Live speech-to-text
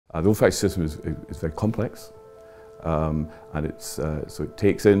The olfactory system is very complex, and so it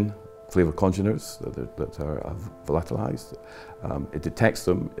takes in flavour congeners that are volatilized. It detects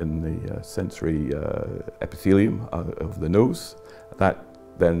them in the sensory epithelium of the nose. That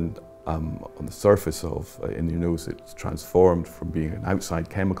then, on the surface in your nose, it's transformed from being an outside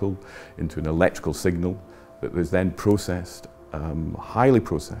chemical into an electrical signal that is then processed, highly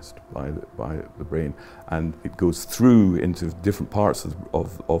processed by the brain, and it goes through into different parts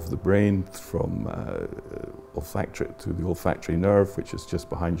of the brain, from olfactory to the olfactory nerve, which is just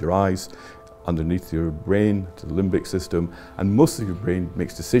behind your eyes, underneath your brain to the limbic system, and most of your brain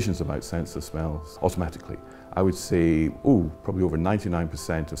makes decisions about sense of smells automatically. I would say, probably over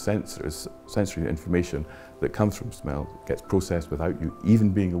 99% of sensory information that comes from smell gets processed without you even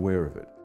being aware of it.